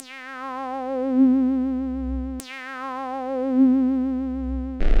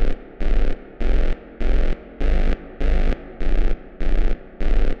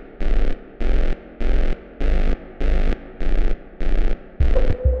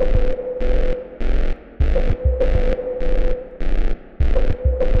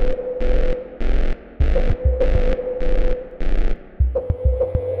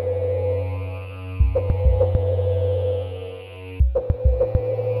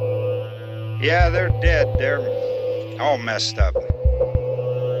Yeah, they're dead. They're all messed up.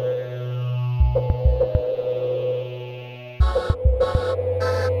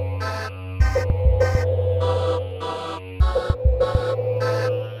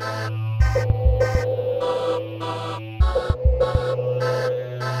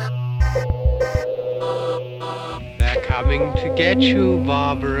 They're coming to get you,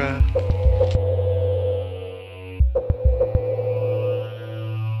 Barbara.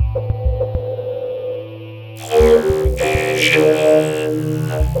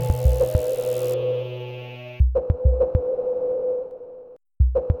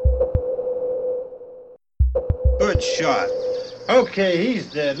 Good shot. Okay,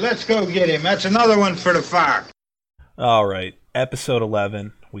 he's dead. Let's go get him. That's another one for the fire. All right, episode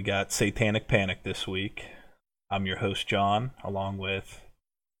 11. We got Satanic Panic this week. I'm your host, John, along with.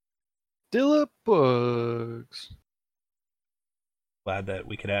 Dilla Bugs. Glad that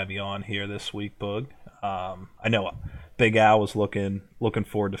we could have you on here this week, Bug. I know Big Al was looking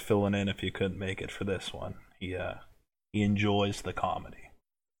forward to filling in if you couldn't make it for this one. He enjoys the comedy.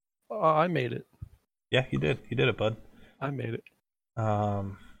 I made it. Yeah, you did. You did it, bud. I made it.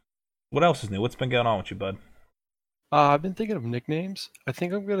 What else is new? What's been going on with you, bud? I've been thinking of nicknames. I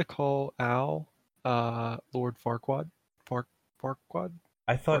think I'm gonna call Al Lord Farquaad. Farquaad.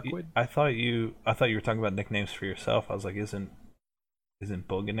 I thought Farquaad? you were talking about nicknames for yourself. I was like, isn't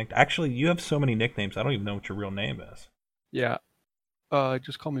Bug a nickname? Actually, you have so many nicknames. I don't even know what your real name is. Yeah.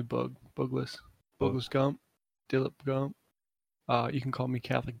 Just call me Bug. Bugless. Bugless Gump. Dillip Gump. You can call me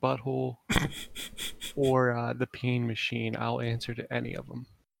Catholic Butthole or the Pain Machine. I'll answer to any of them.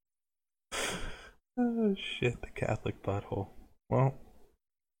 Oh shit, the Catholic butthole. Well,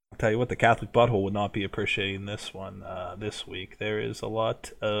 I'll tell you what, the Catholic butthole would not be appreciating this one this week. There is a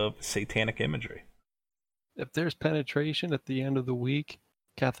lot of satanic imagery. If there's penetration at the end of the week,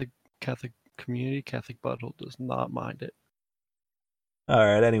 Catholic community, Catholic Butthole does not mind it. All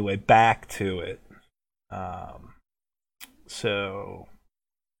right, anyway, back to it. So,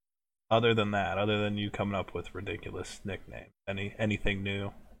 other than you coming up with ridiculous nicknames, anything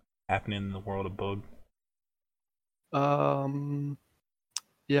new happening in the world of Bug?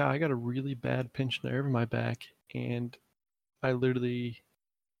 Yeah, I got a really bad pinched nerve in my back, and I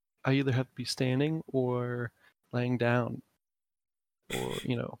either have to be standing or laying down, or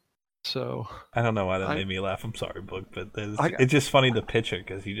so. I don't know why that I- made me laugh. I'm sorry, Bug, but I- it's just funny to picture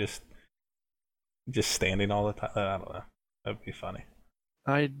because you just standing all the time. I don't know. That'd be funny.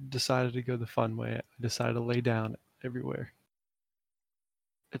 I decided to go the fun way. I decided to lay down everywhere.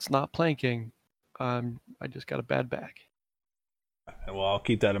 It's not planking. I just got a bad back. Well, I'll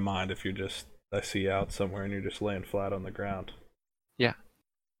keep that in mind if I see you out somewhere and you're just laying flat on the ground. Yeah.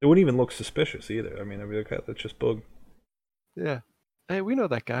 It wouldn't even look suspicious either. I mean, I'd be like, "Okay, that's just Bug." Yeah. Hey, we know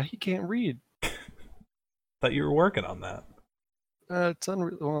that guy. He can't read. Thought you were working on that. It's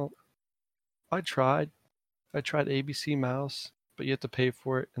unreal. Well, I tried. I tried ABC Mouse, but you have to pay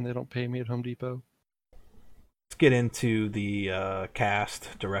for it, and they don't pay me at Home Depot. Let's get into the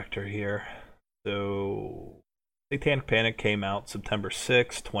cast director here. So, Satanic Panic came out September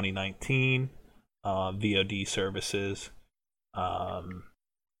 6, 2019. VOD services. About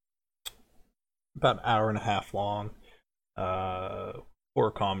an hour and a half long.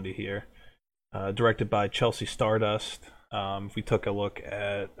 Horror comedy here. Directed by Chelsea Stardust. If we took a look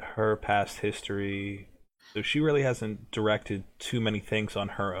at her past history, so she really hasn't directed too many things on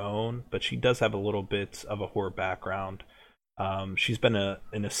her own, but she does have a little bit of a horror background. She's been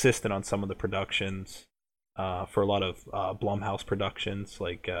an assistant on some of the productions for a lot of Blumhouse productions,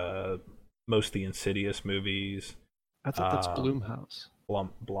 like most of the Insidious movies. I thought that's Bloomhouse.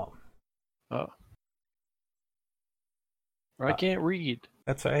 Blum. Oh. Or I can't read.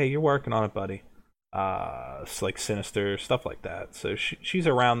 That's hey, you're working on it, buddy. It's like Sinister stuff like that. So she's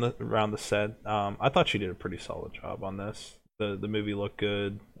around the set. I thought she did a pretty solid job on this. The movie looked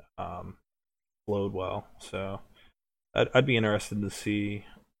good, flowed well. So I'd be interested to see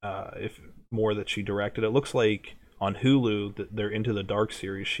if more that she directed. It looks like on Hulu that they're Into the Dark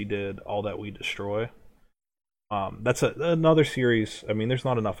series. She did All That We Destroy. That's another series. I mean, there's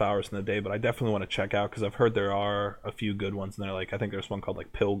not enough hours in the day, but I definitely want to check out because I've heard there are a few good ones. And they're like, I think there's one called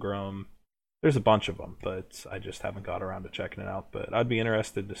like Pilgrim. There's a bunch of them, but I just haven't got around to checking it out. But I'd be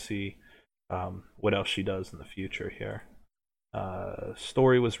interested to see what else she does in the future here.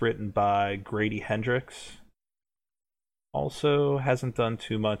 Story was written by Grady Hendrix. Also hasn't done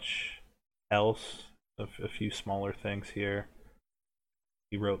too much else. A few smaller things here.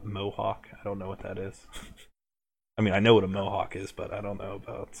 He wrote Mohawk. I don't know what that is. I mean, I know what a Mohawk is, but I don't know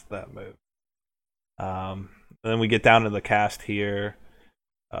about that move. Then we get down to the cast here.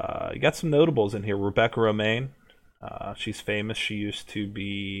 You got some notables in here. Rebecca Romaine. She's famous. She used to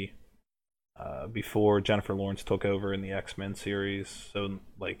be before Jennifer Lawrence took over in the X-Men series. So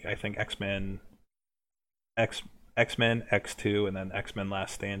like I think X X-Men X2 and then X-Men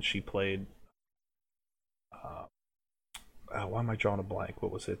Last Stand. She played. Uh, why am I drawing a blank?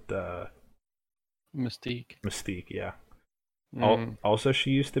 What was it? Mystique. Mystique. Yeah. Mm. Also,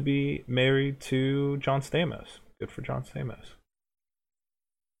 she used to be married to John Stamos. Good for John Stamos.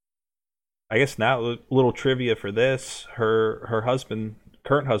 I guess now a little trivia for this. Her husband,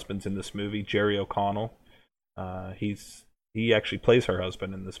 current husband's in this movie, Jerry O'Connell. He actually plays her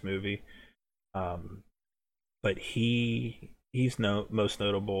husband in this movie. But he's most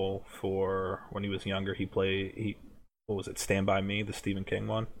notable for when he was younger. He what was it? Stand by Me, the Stephen King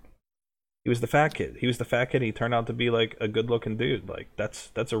one. He was the fat kid. He was the fat kid. He turned out to be like a good looking dude. Like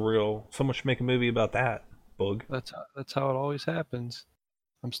that's a real. Someone should make a movie about that. Bug. That's how it always happens.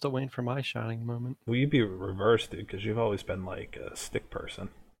 I'm still waiting for my shining moment. Will you be reversed, dude? Because you've always been like a stick person.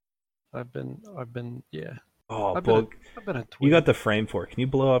 Yeah. Oh, I've Bug. been a You twig. got the frame for it. Can you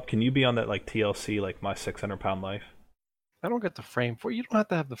blow up? Can you be on that like TLC, like My 600 Pound Life? I don't get the frame for it. You don't have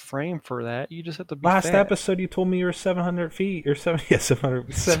to have the frame for that. You just have to be Last fat. episode, you told me you were 700 feet. You're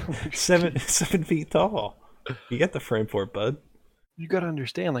 700, 7 feet tall. You get the frame for it, bud. You got to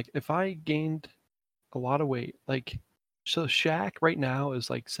understand, like, if I gained a lot of weight, like, so Shaq right now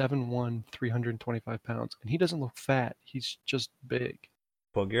is like 7'1", 325 pounds, and he doesn't look fat. He's just big.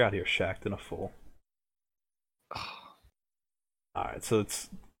 Bug, you're out here shacked in a fool. All right, so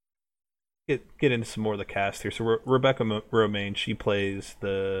let's get into some more of the cast here. So Rebecca Romaine, she plays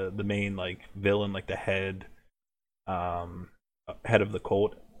the main like villain, like the head head of the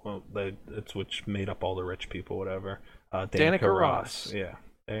cult. Well, it's which made up all the rich people, whatever. Danica Ross. Yeah,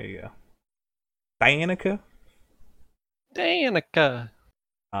 there you go. Danica.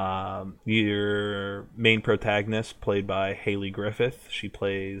 Your main protagonist, played by Haley Griffith. She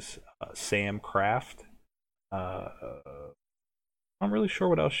plays Sam Kraft. I'm really sure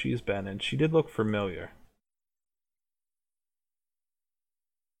what else she's been in. She did look familiar.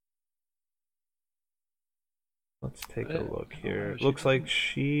 Let's take a look here. Looks like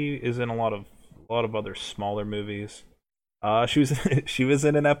she is in a lot of other smaller movies. She was she was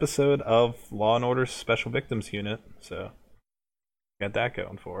in an episode of Law and Order Special Victims Unit, so got that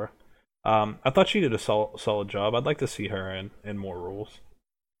going for her. I thought she did a solid job. I'd like to see her in more roles.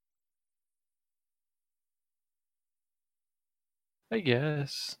 I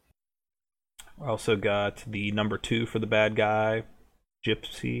guess. Also got the number 2 for the bad guy,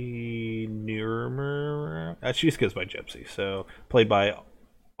 Gypsy Nurmer. She just goes by Gypsy. So played by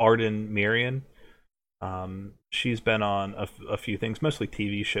Arden Marion. She's been on a few things, mostly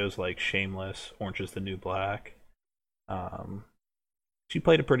TV shows like Shameless, Orange is the New Black. She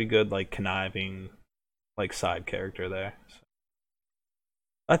played a pretty good like conniving like side character there.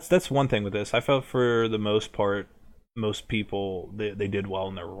 So that's one thing with this. I felt for the most part, most people they did well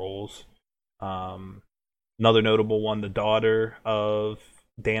in their roles. Another notable one, the daughter of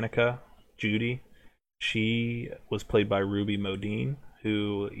Danica, Judy. She was played by Ruby Modine,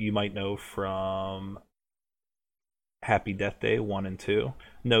 who you might know from Happy Death Day 1 and 2.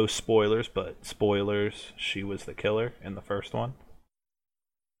 No spoilers, but spoilers, she was the killer in the first one.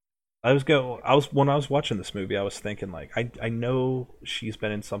 When I was watching this movie, I was thinking like I know she's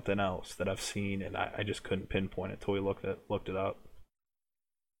been in something else that I've seen, and I just couldn't pinpoint it till we looked it up.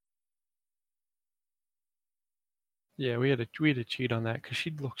 Yeah, we had to cheat on that because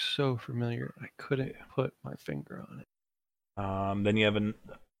she looked so familiar. I couldn't put my finger on it. Then you have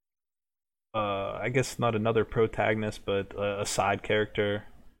I guess not another protagonist, but a side character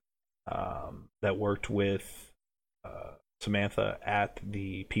that worked with Samantha at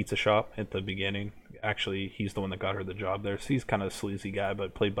the pizza shop at the beginning. Actually, he's the one that got her the job there. So he's kind of a sleazy guy,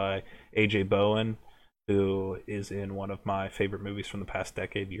 but played by AJ Bowen, who is in one of my favorite movies from the past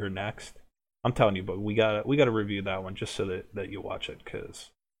decade, You're Next. I'm telling you, but we gotta review that one just so that you watch it,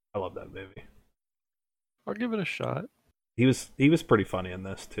 because I love that movie. I'll give it a shot. He was pretty funny in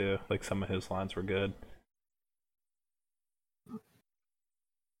this too. Like some of his lines were good.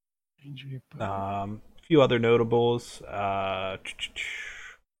 A few other notables.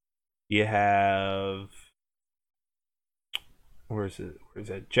 You have where is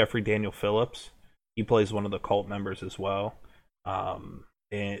it? Jeffrey Daniel Phillips. He plays one of the cult members as well.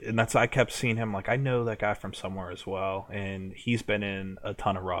 And that's I kept seeing him like I know that guy from somewhere as well, and he's been in a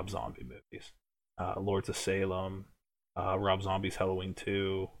ton of Rob Zombie movies, Lords of Salem, Rob Zombie's Halloween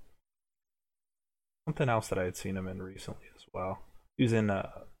 2, something else that I had seen him in recently as well. He was in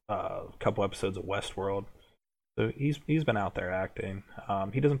a couple episodes of Westworld, So he's been out there acting.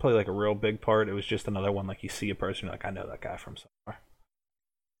 He doesn't play like a real big part. It was just another one like you see a person you're like, I know that guy from somewhere.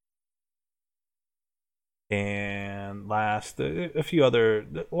 And last, a few other,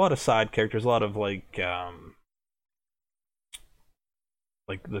 a lot of side characters, a lot of like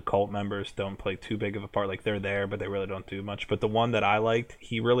the cult members don't play too big of a part. Like they're there, but they really don't do much. But the one that I liked,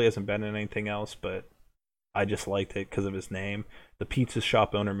 he really hasn't been in anything else, but I just liked it because of his name. The pizza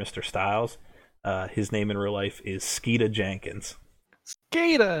shop owner, Mr. Styles. His name in real life is Skeeta Jenkins.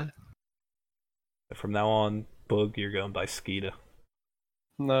 Skeeta! From now on, Boog, you're going by Skeeta.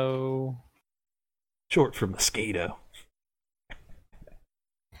 No. Short for mosquito.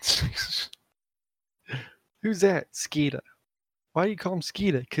 Who's that? Skeeta. Why do you call him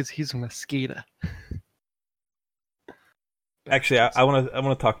Skeeta? Because he's a mosquito. Actually, I want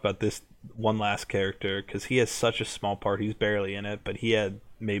to talk about this one last character because he has such a small part. He's barely in it, but he had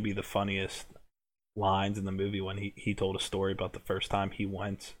maybe the funniest lines in the movie when he told a story about the first time he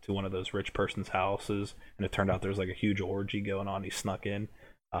went to one of those rich person's houses, and it turned out there was like a huge orgy going on. He snuck in.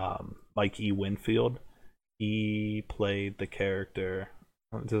 Mike E. Winfield. He played the character.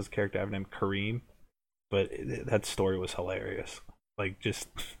 Does his character have a name? Kareem. But that story was hilarious. Like just,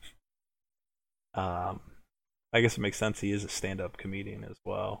 I guess it makes sense. He is a stand-up comedian as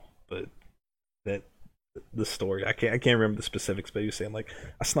well. But that the story, I can't remember the specifics. But he was saying like,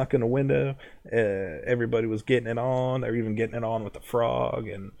 I snuck in a window. Everybody was getting it on. They were even getting it on with the frog,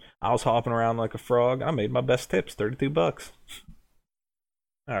 and I was hopping around like a frog. I made my best tips, $32.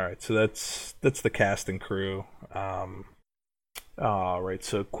 All right, so that's the cast and crew. All right,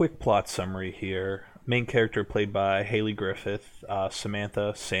 so quick plot summary here. Main character played by Haley Griffith,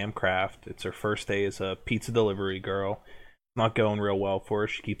 Samantha Sam Kraft. It's her first day as a pizza delivery girl. Not going real well for her.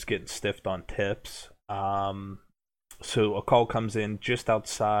 She keeps getting stiffed on tips. So a call comes in just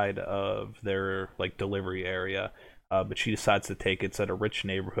outside of their like delivery area, but she decides to take it. It's at a rich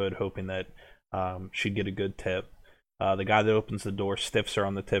neighborhood, hoping that she'd get a good tip. The guy that opens the door stiffs her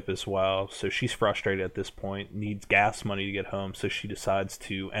on the tip as well, so she's frustrated at this point, needs gas money to get home, so she decides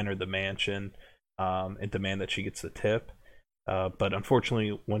to enter the mansion and demand that she gets the tip. But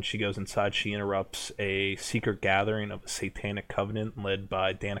unfortunately, when she goes inside, she interrupts a secret gathering of a satanic covenant led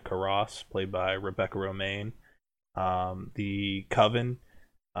by Danica Ross, played by Rebecca Romijn. The coven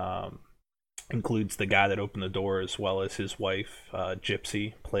includes the guy that opened the door as well as his wife,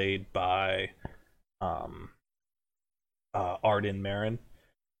 Gypsy, played by Arden Marin,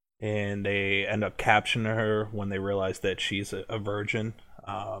 and they end up capturing her when they realize that she's a virgin.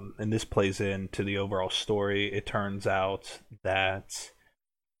 And this plays into the overall story. It turns out that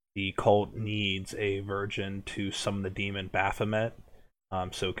the cult needs a virgin to summon the demon Baphomet,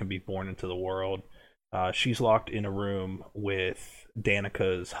 so it can be born into the world. She's locked in a room with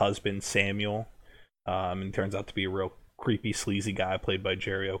Danica's husband, Samuel, and he turns out to be a real creepy, sleazy guy played by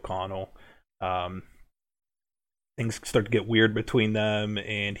Jerry O'Connell. Things start to get weird between them,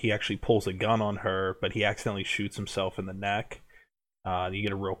 and he actually pulls a gun on her, but he accidentally shoots himself in the neck. You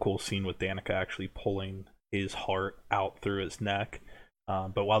get a real cool scene with Danica actually pulling his heart out through his neck.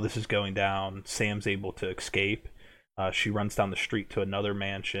 But while this is going down, Sam's able to escape. She runs down the street to another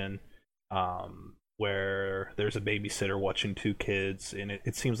mansion where there's a babysitter watching two kids, and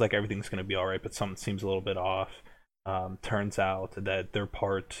it seems like everything's going to be alright, but something seems a little bit off. Turns out that they're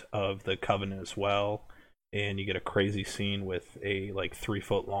part of the Covenant as well, and you get a crazy scene with a like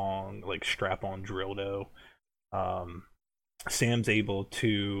 3-foot long like strap-on dildo. Sam's able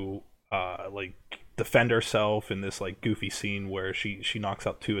to like defend herself in this like goofy scene where she knocks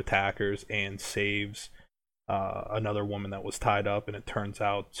out 2 attackers and saves another woman that was tied up, and it turns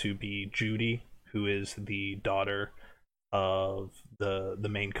out to be Judy, who is the daughter of the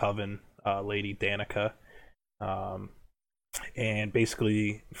main coven lady Danica. And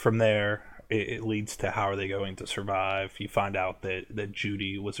basically from there it leads to how are they going to survive. You find out that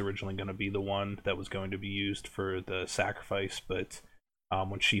Judy was originally going to be the one that was going to be used for the sacrifice, but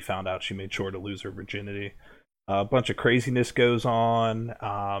when she found out, she made sure to lose her virginity. A bunch of craziness goes on.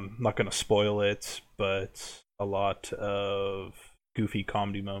 I'm not going to spoil it, but a lot of goofy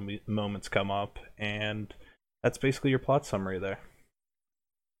comedy moments come up, and that's basically your plot summary there.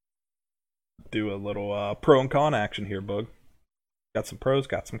 Do a little pro and con action here, Bug. Got some pros,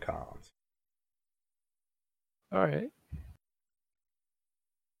 got some cons. All right.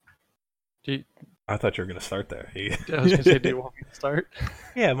 I thought you were going to start there. I was going to say, do you want me to start?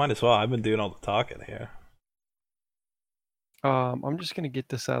 Yeah, might as well. I've been doing all the talking here. I'm just going to get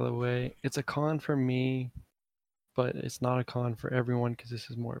this out of the way. It's a con for me, but it's not a con for everyone because this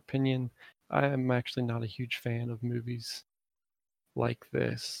is more opinion. I am actually not a huge fan of movies like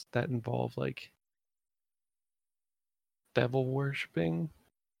this that involve like devil worshipping,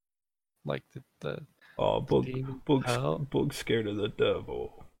 like the Oh, demon hell. Boog's scared of the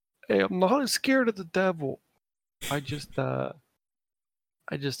devil. Hey, I'm not scared of the devil. I just I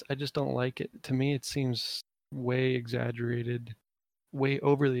just don't like it. To me, it seems way exaggerated, way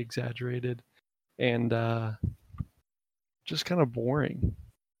overly exaggerated, and just kind of boring.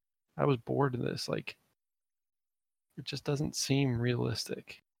 I was bored of this. Like, it just doesn't seem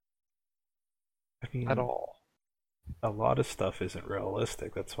realistic I at mean, all. a lot of stuff isn't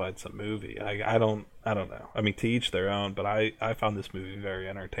realistic. That's why it's a movie. I don't know. I mean, to each their own. But I found this movie very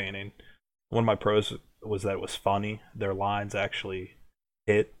entertaining. One of my pros was that it was funny. Their lines actually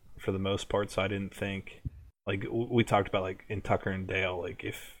hit for the most part. So I didn't think like we talked about like in Tucker and Dale. Like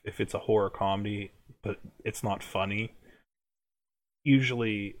if it's a horror comedy but it's not funny,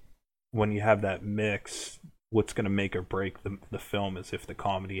 usually when you have that mix, what's going to make or break the film is if the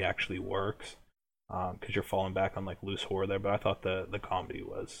comedy actually works. Because you're falling back on like loose horror there, but I thought the comedy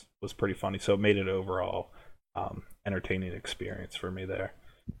was pretty funny, so it made it overall entertaining experience for me there.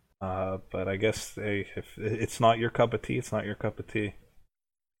 But I guess if it's not your cup of tea, it's not your cup of tea.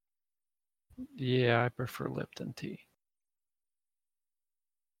 Yeah, I prefer Lipton tea.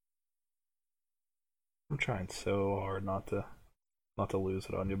 I'm trying so hard not to lose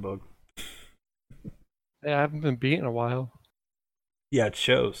it on you, Bug. Hey, I haven't been beat in a while. Yeah, it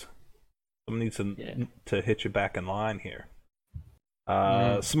shows. Someone needs Yeah. to hit you back in line here.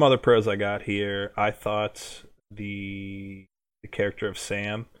 Mm. Some other pros I got here. I thought the character of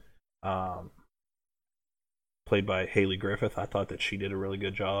Sam, um, played by Haley Griffith, I thought that she did a really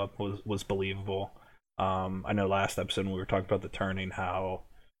good job. Was believable. I know last episode when we were talking about the turning, how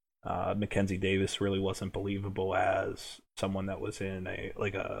Mackenzie Davis really wasn't believable as someone that was in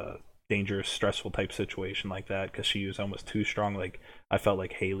a dangerous, stressful type situation like that because she was almost too strong. Like I felt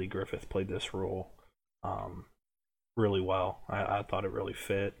like Haley Griffith played this role um, really well. I thought it really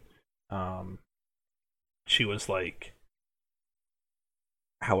fit. Um, she was like,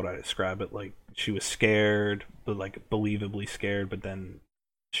 how would I describe it? Like she was scared, but like believably scared. But then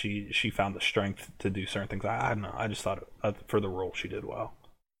she found the strength to do certain things. I don't know. I just thought for the role she did well.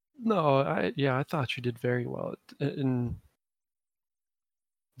 No, I thought you did very well. And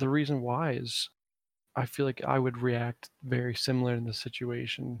the reason why is I feel like I would react very similar in the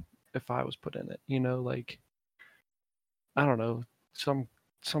situation if I was put in it. You know, like I don't know, some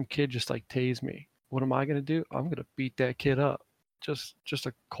kid just like tased me. What am I gonna do? I'm gonna beat that kid up. Just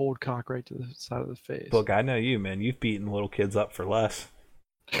a cold cock right to the side of the face. Look, I know you, man. You've beaten little kids up for less.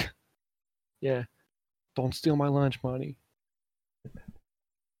 Yeah, don't steal my lunch money.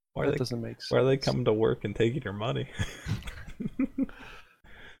 Why are That they doesn't make why are they sense. coming to work and taking your money?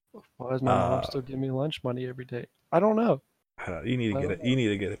 Why does my mom uh, still give me lunch money every day? I don't know. you need to I get don't it. You know. need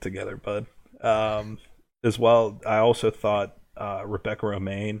to get it together, bud. As well, I also thought Rebecca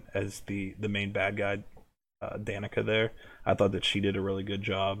Romaine as the main bad guy, Danica. There, I thought that she did a really good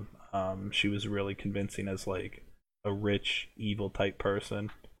job. She was really convincing as like a rich, evil type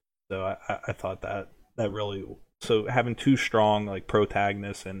person. So I thought that really so having two strong like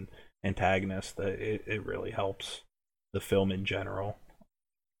protagonists and antagonists that it really helps the film in general.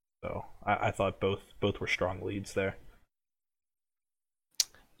 So I thought both were strong leads there.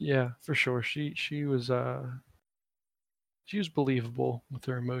 Yeah, for sure. She was believable with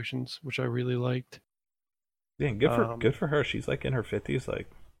her emotions, which I really liked. Yeah, Um, good for her. She's like in her 50s, like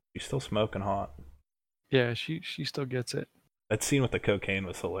she's still smoking hot. yeah, she still gets it. That scene with the cocaine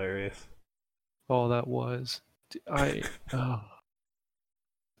was hilarious. All that was, oh,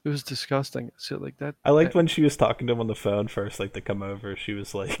 it was disgusting. So like that, I liked that when she was talking to him on the phone first, like to come over. She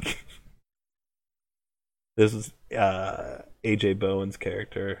was like, "This is AJ Bowen's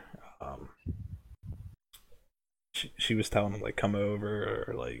character." Um, she was telling him like come over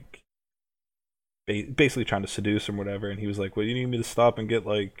or like basically trying to seduce him or whatever, and he was like, "Well, you need me to stop and get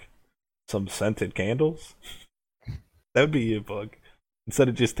like some scented candles?" That would be you, Bug. Instead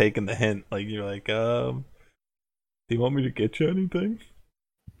of just taking the hint, like you're like, do you want me to get you anything?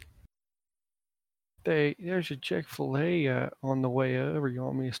 there's a Chick-fil-A on the way over. You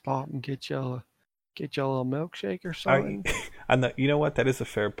want me to stop and get you a little milkshake or I something? I know you know what that is a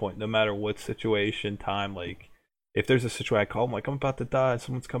fair point. No matter what situation, time, like if there's a situation, I call them like I'm about to die,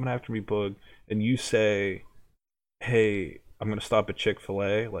 someone's coming after me, Bug, and you say, "Hey, I'm gonna stop at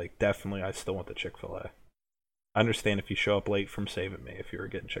Chick-fil-A." Like definitely, I still want the Chick-fil-A. I understand if you show up late from saving me if you were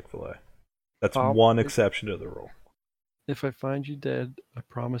getting Chick-fil-A. That's I'll, one exception to the rule. if I find you dead, I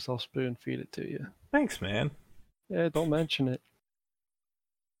promise I'll spoon feed it to you. Thanks, man. Yeah, don't mention it.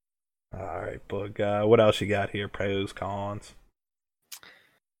 All right, Bug. What else you got here? Pros, cons.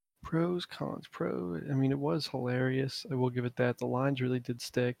 Pros, cons, I mean, it was hilarious. I will give it that. The lines really did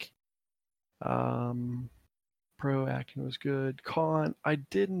stick. Um, pro acting was good. Con, I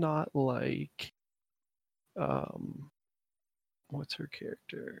did not like. Um, what's her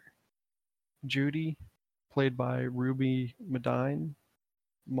character? Judy, played by Ruby Medine.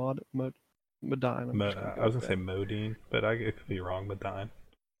 Medine. I'm just gonna I go was with gonna say that. Modine, but I could be wrong with Dine.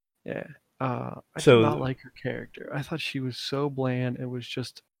 Yeah. I did not So like her character. I thought she was so bland and was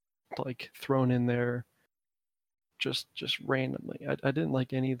just like thrown in there just randomly. I didn't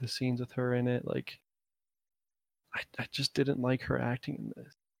like any of the scenes with her in it. Like I just didn't like her acting in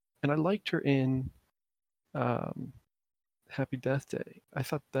this. And I liked her in um, Happy Death Day. I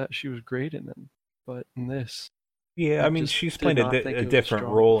thought that she was great in them, but in this, yeah, I I mean, just she's did playing not think a it was a different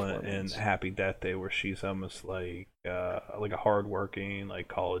strong role in performance. Happy Death Day, where she's almost like a hardworking like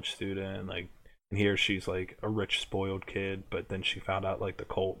college student, like, and here she's like a rich spoiled kid, but then she found out like the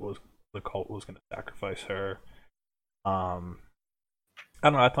cult was gonna sacrifice her. Um, I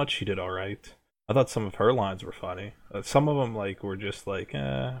don't know. I thought she did all right. I thought some of her lines were funny. Some of them like were just like,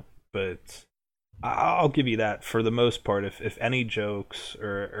 but I'll give you that for the most part. If any jokes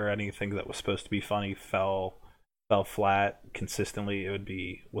or anything that was supposed to be funny fell flat consistently, it would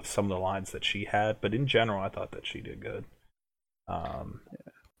be with some of the lines that she had. But in general, I thought that she did good. Um,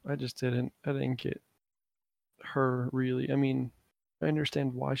 I didn't get her really. I mean, I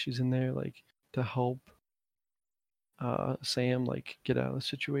understand why she's in there, like to help Sam like get out of the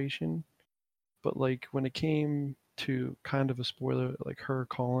situation. But like when it came to kind of a spoiler, like her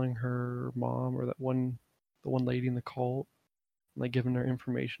calling her mom or the one lady in the cult, like giving her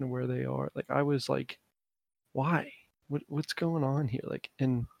information of where they are, like I was like, why? What's going on here? Like,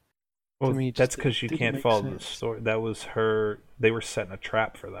 and to well, me, that's just it because you didn't can't make follow the sense. story. That was her. They were setting a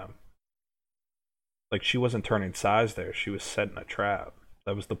trap for them. Like she wasn't turning sides there. She was setting a trap.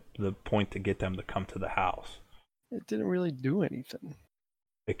 That was the point to get them to come to the house. It didn't really do anything.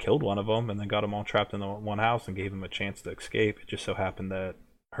 They killed one of them and then got them all trapped in the one house and gave them a chance to escape. It just so happened that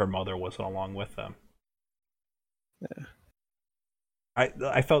her mother wasn't along with them. Yeah,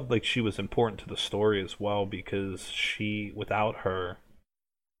 I felt like she was important to the story as well because she without her,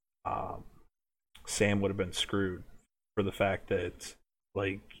 um, Sam would have been screwed for the fact that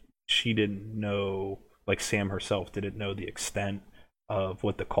like she didn't know, like Sam herself didn't know the extent of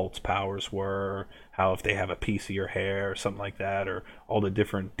what the cult's powers were, how if they have a piece of your hair or something like that, or all the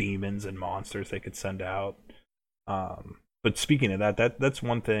different demons and monsters they could send out. But speaking of that's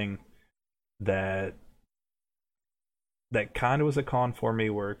one thing that that kind of was a con for me,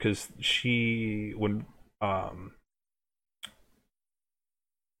 where because she when um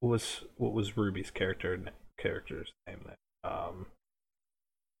what was Ruby's character's name then?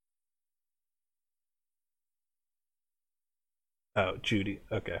 Oh, Judy.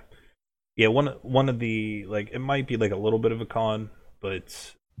 Okay. Yeah, one of the like it might be like a little bit of a con,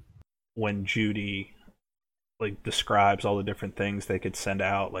 but when Judy like describes all the different things they could send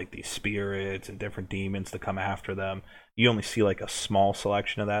out, like these spirits and different demons to come after them, you only see like a small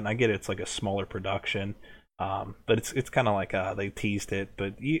selection of that. And I get it's like a smaller production, but it's kind of like they teased it,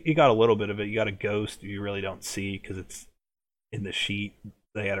 but you got a little bit of it. You got a ghost you really don't see because it's in the sheet.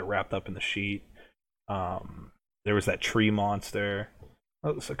 They had it wrapped up in the sheet. Um, there was that tree monster.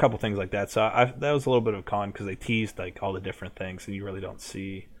 A couple things like that. So that was a little bit of a con because they teased like all the different things, and you really don't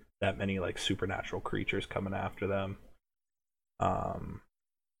see that many like supernatural creatures coming after them. Um,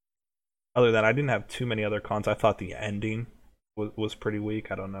 other than that, I didn't have too many other cons. I thought the ending was pretty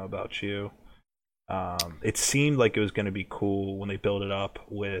weak. I don't know about you. It seemed like it was going to be cool when they built it up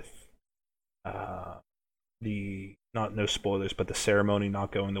with uh, the not no spoilers, but the ceremony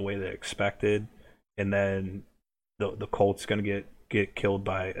not going the way they expected, and then the cult's going to get killed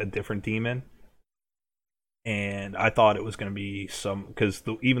by a different demon. And I thought it was going to be some because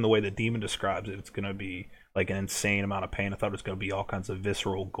even the way the demon describes it, it's going to be like an insane amount of pain. I thought it was going to be all kinds of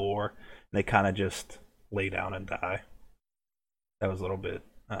visceral gore, and they kind of just lay down and die. That was a little bit.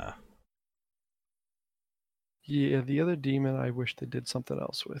 yeah. The other demon, I wish they did something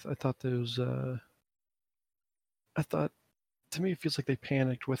else with. I thought to me it feels like they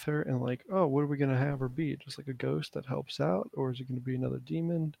panicked with her and like, oh, what are we gonna have her be? Just like a ghost that helps out, or is it gonna be another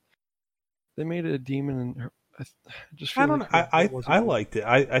demon? They made it a demon, and I just I feel don't like know. her role I wasn't good. liked it.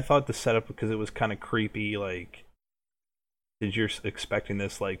 I thought the setup because it was kind of creepy. Like, did you're expecting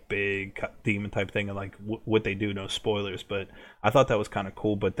this like big demon type thing and like what they do? No spoilers, but I thought that was kind of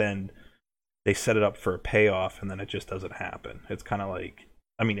cool. But then they set it up for a payoff, and then it just doesn't happen. It's kind of like,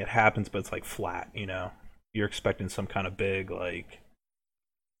 I mean, it happens, but it's like flat. You know, you're expecting some kind of big like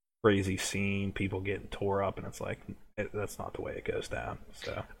crazy scene, people getting tore up, and it's like that's not the way it goes down.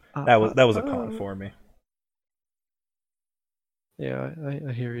 So. That was a con for me. Yeah,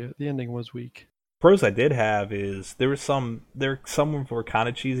 I hear you. The ending was weak. Pros I did have is some of them were kind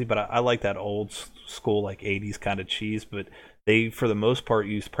of cheesy, but I like that old school like '80s kind of cheese. But they for the most part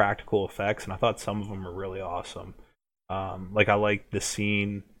used practical effects, and I thought some of them were really awesome. Like I like the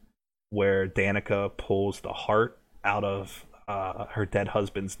scene where Danica pulls the heart out of her dead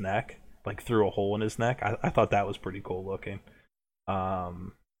husband's neck, like through a hole in his neck. I thought that was pretty cool looking.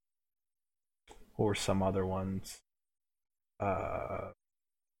 Um, or some other ones. Uh,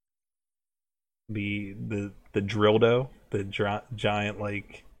 the dildo, the giant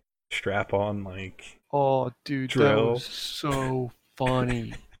like strap on like Oh, dude, that was drill so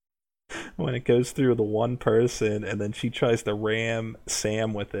funny. when it goes through the one person and then she tries to ram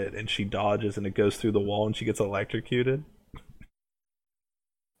Sam with it and she dodges and it goes through the wall and she gets electrocuted.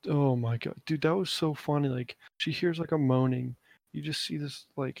 Oh my god, dude, that was so funny. Like she hears like a moaning. You just see this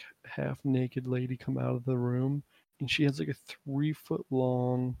like half naked lady come out of the room, and she has like a 3 foot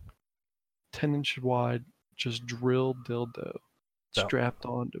long, 10-inch wide, just drilled dildo So strapped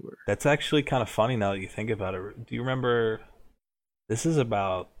onto her. that's actually kind of funny now that you think about it. Do you remember? This is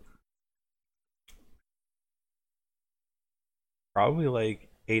about probably like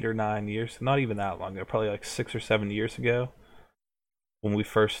 8 or 9 years, not even that long ago, probably like 6 or 7 years ago, when we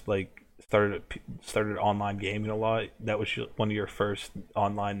first like started online gaming a lot. That was one of your first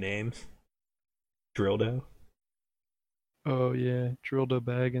online names, Drildo. Oh yeah, Drildo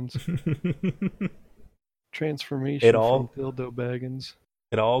Baggins. it Transformation from all Dildo Baggins.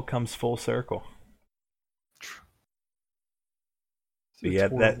 it all comes full circle. But It's yeah,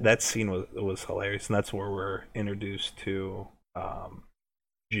 that horrible. that scene was hilarious, and that's where we're introduced to um,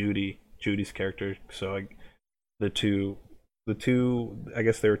 Judy's character. So like the two I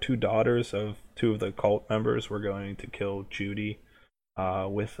guess there were two daughters of two of the cult members were going to kill Judy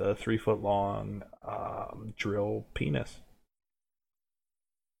with a 3 foot long drill penis.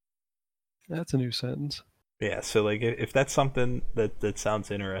 That's a new sentence. Yeah, so like if that's something that sounds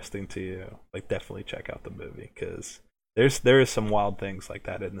interesting to you, like definitely check out the movie because there is some wild things like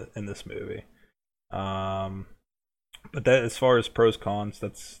that in this movie. Um, but that as far as pros cons,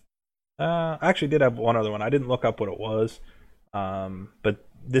 that's I actually did have one other one. I didn't look up what it was, but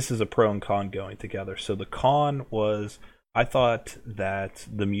this is a pro and con going together. So the con was I thought that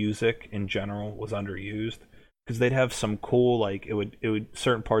the music in general was underused because they'd have some cool like it would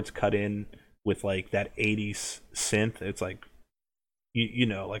certain parts cut in with like that 80s synth. It's like you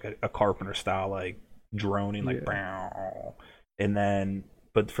know like a Carpenter style like droning like Yeah. bow, and then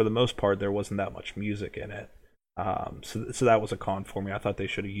but for the most part there wasn't that much music in it. So that was a con for me. I thought they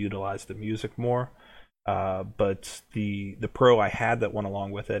should have utilized the music more. But the pro I had that went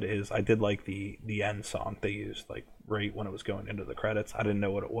along with it is I did like the end song they used like right when it was going into the credits. I didn't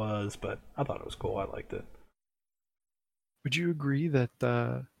know what it was, but I thought it was cool. I liked it. Would you agree that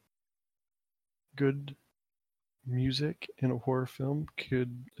good music in a horror film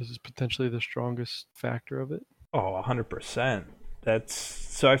could is potentially the strongest factor of it? Oh, 100%. That's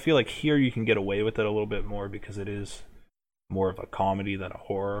so I feel like here you can get away with it a little bit more because it is more of a comedy than a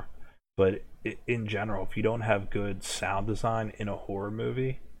horror. But in general, if you don't have good sound design in a horror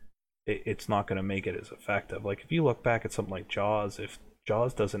movie, it's not going to make it as effective. Like if you look back at something like Jaws, if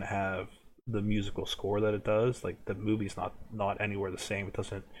Jaws doesn't have the musical score that it does, like the movie's not anywhere the same. It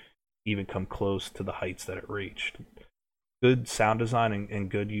doesn't even come close to the heights that it reached. Good sound design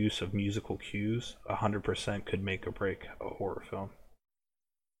and good use of musical cues, 100% could make or break a horror film.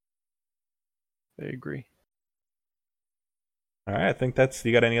 I agree. All right, I think that's.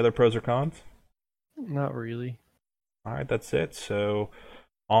 You got any other pros or cons? Not really. All right, that's it. So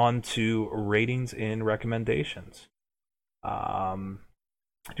on to ratings and recommendations.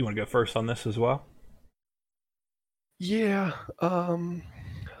 Do you want to go first on this as well? Yeah,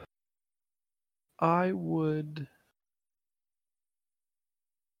 I would.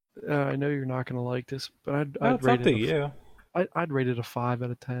 I know you're not gonna like this, but No, I'd it's rate up to it you. I'd rate it a 5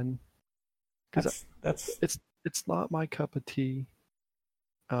 out of 10 because That's it's not my cup of tea.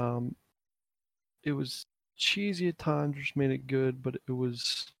 Um, it was cheesy at times, which made it good, but it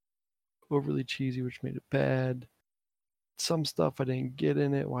was overly cheesy, which made it bad. Some stuff I didn't get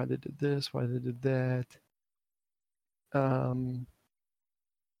in it. Why they did this? Why they did that? Um,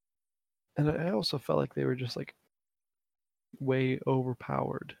 and I also felt like they were just like way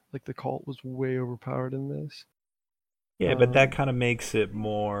overpowered. Like the cult was way overpowered in this. yeah, but that Um, kind of makes it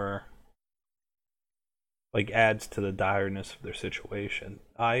more like adds to the direness of their situation.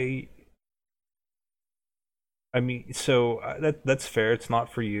 I mean, so that's fair. It's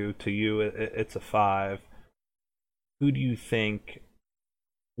not for you. To you, it's a five. Who do you think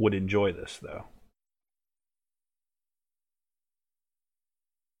would enjoy this though?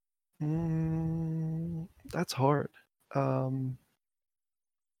 That's hard. Um,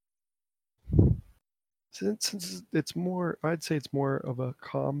 since it's more, I'd say it's more of a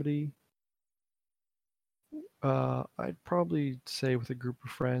comedy. I'd probably say with a group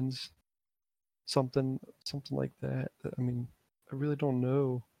of friends, something like that. I mean, I really don't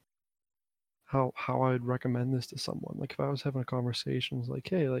know how I'd recommend this to someone. Like if I was having a conversation, it's like,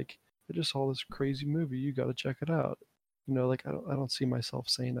 hey, like I just saw this crazy movie, you got to check it out. Like I don't see myself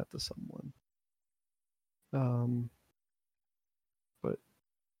saying that to someone. Um, but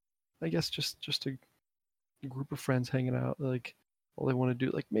I guess just a group of friends hanging out, like all they want to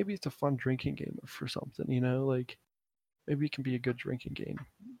do, like maybe it's a fun drinking game for something, like maybe it can be a good drinking game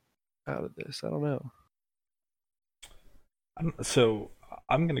out of this. I don't know. So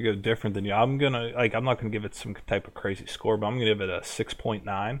I'm gonna go different than you. I'm not gonna give it some type of crazy score, but I'm gonna give it a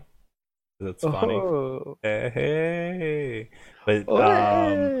 6.9. That's funny. Oh, Hey, but oh,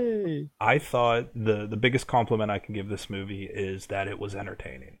 hey! I thought the biggest compliment I can give this movie is that it was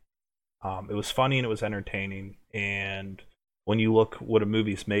entertaining. It was funny and it was entertaining. And when you look what a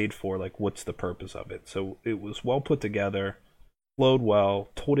movie's made for, like what's the purpose of it? So it was well put together, flowed well,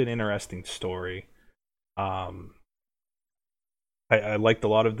 told an interesting story. Um, I liked a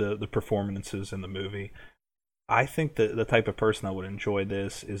lot of the performances in the movie. I think that the type of person that would enjoy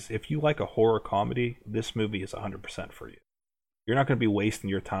this is if you like a horror comedy, this movie is 100% for you. You're not going to be wasting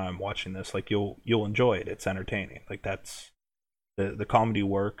your time watching this. Like you'll enjoy it. It's entertaining. Like that's the comedy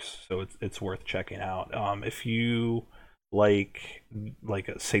works, so it's worth checking out. If you like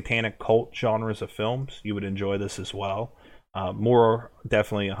a satanic cult genres of films, you would enjoy this as well. More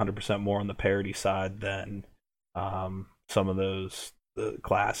definitely 100% more on the parody side than some of those the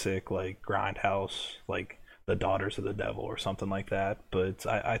classic like Grindhouse, like the Daughters of the Devil or something like that. But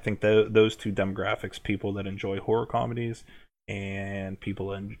I think those two demographics, people that enjoy horror comedies and people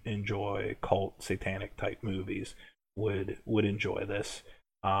that enjoy cult satanic type movies, would enjoy this.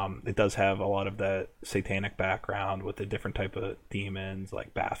 It does have a lot of that satanic background with the different type of demons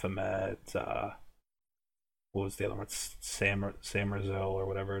like Baphomet. What was the other one? Samarzil or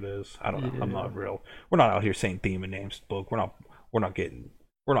whatever it is. I don't know. I'm Yeah, not real. We're not out here saying demon names, book. We're not getting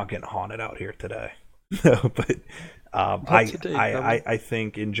haunted out here today. No, but not today, Kevin. I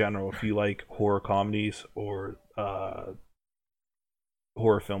think in general, if you like horror comedies or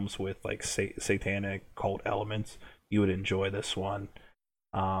horror films with like satanic cult elements, you would enjoy this one.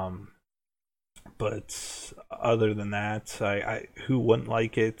 Um, but other than that, I who wouldn't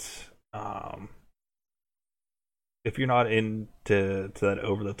like it? If you're not into that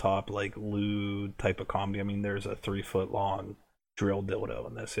over the top like lewd type of comedy, I mean, there's a 3 foot long drill dildo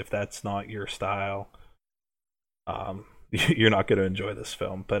in this. If that's not your style, you're not going to enjoy this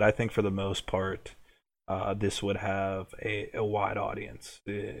film. But I think for the most part, this would have a wide audience.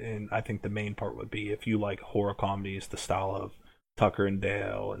 And I think the main part would be if you like horror comedies, the style of Tucker and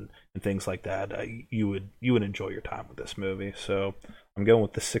Dale and things like that, you would enjoy your time with this movie. So I'm going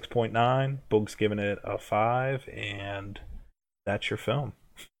with the 6.9. Boog's giving it a 5, and that's your film.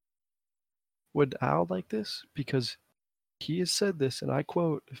 Would Al like this? Because he has said this, and I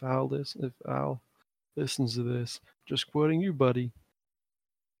quote: if Al listens to this, just quoting you, buddy.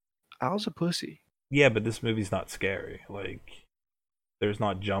 Al's a pussy. Yeah, but this movie's not scary. Like there's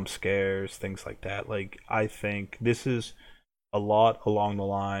not jump scares, things like that. Like I think this is a lot along the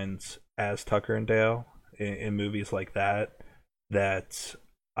lines as Tucker and Dale in movies like that. That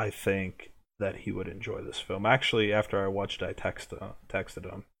I think that he would enjoy this film. Actually, after I watched it, I texted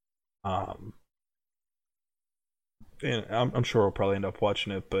him. Um, and I'm sure we'll probably end up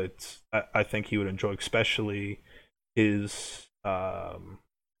watching it, but I think he would enjoy, especially his style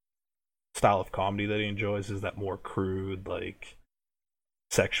of comedy that he enjoys is that more crude, like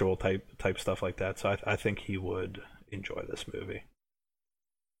sexual type stuff like that. So I think he would enjoy this movie.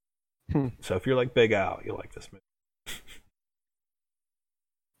 Hmm. So if you're like Big Al, you'll like this movie.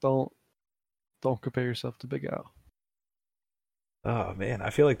 Don't don't compare yourself to Big Al. Oh man,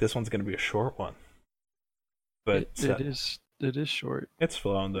 I feel like this one's gonna be a short one, It but it is it is short. it's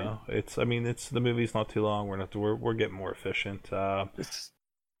flown though. I mean, it's the movie's not too long. We're getting more efficient. It's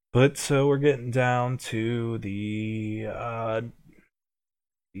But so we're getting down to the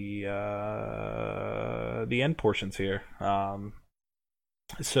end portions here.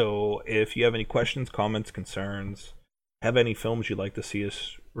 So if you have any questions, comments, concerns, have any films you'd like to see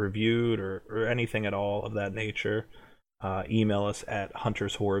us reviewed or anything at all of that nature, email us at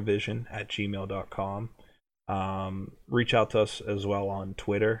huntershorrorvision@gmail.com. Reach out to us as well on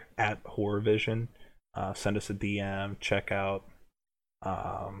Twitter at horrorvision. Send us a DM. Check out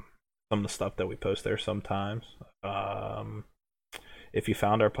some of the stuff that we post there sometimes. If you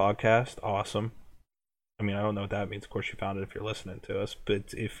found our podcast, awesome. I mean, I don't know what that means. Of course, you found it if you're listening to us.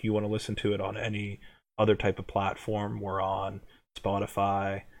 But if you want to listen to it on any other type of platform, we're on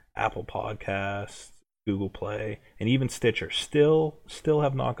Spotify, Apple Podcasts, Google Play, and even Stitcher. Still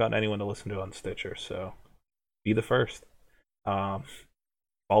have not gotten anyone to listen to it on Stitcher. So be the first. Um,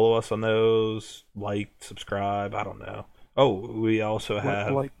 Follow us on those. Like, subscribe. I don't know. Oh, we also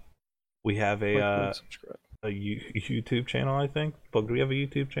have we have subscribe. a YouTube channel. I think. But do we have a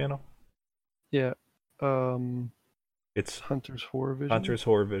YouTube channel? Yeah. It's Hunter's Horror Vision. Hunter's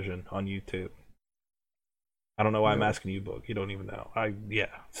Horror Vision on YouTube. I don't know why I'm asking you, Book. You don't even know. Yeah.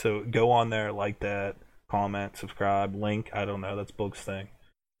 So go on there, like that, comment, subscribe, link. I don't know. That's Book's thing.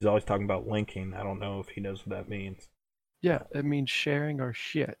 He's always talking about linking. I don't know if he knows what that means. Yeah, it means sharing our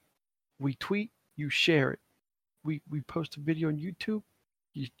shit. We tweet, you share it. We post a video on YouTube,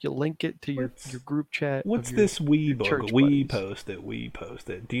 you link it to your group chat. What's this we Book? We buddies. post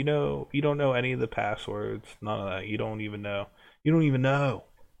it. Do you know? You don't know any of the passwords. None of that. You don't even know. You don't even know.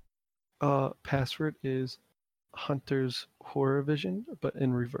 Password is Hunter's Horror Vision, but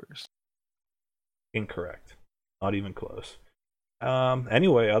in reverse. Incorrect. Not even close.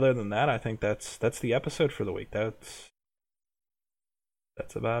 Anyway, other than that, I think that's the episode for the week. That's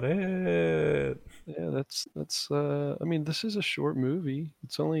about it. Yeah, that's I mean, this is a short movie.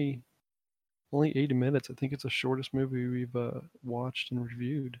 It's only 80 minutes. I think it's the shortest movie we've watched and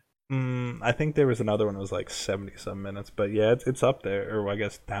reviewed. I think there was another one that was like 70 some minutes, but yeah, it's up there, or I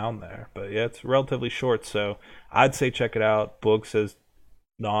guess down there. But yeah, it's relatively short, so I'd say check it out. Book says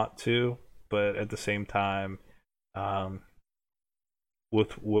not to, but at the same time,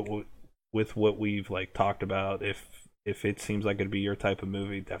 with what we've like talked about, if it seems like it'd be your type of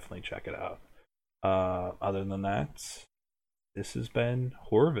movie, definitely check it out. Other than that, this has been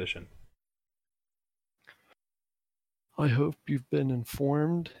Horror Vision. I hope you've been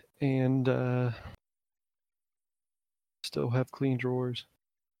informed and still have clean drawers.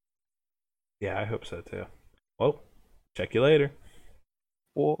 Yeah, I hope so too. Well, check you later.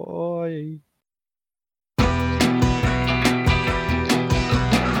 Bye.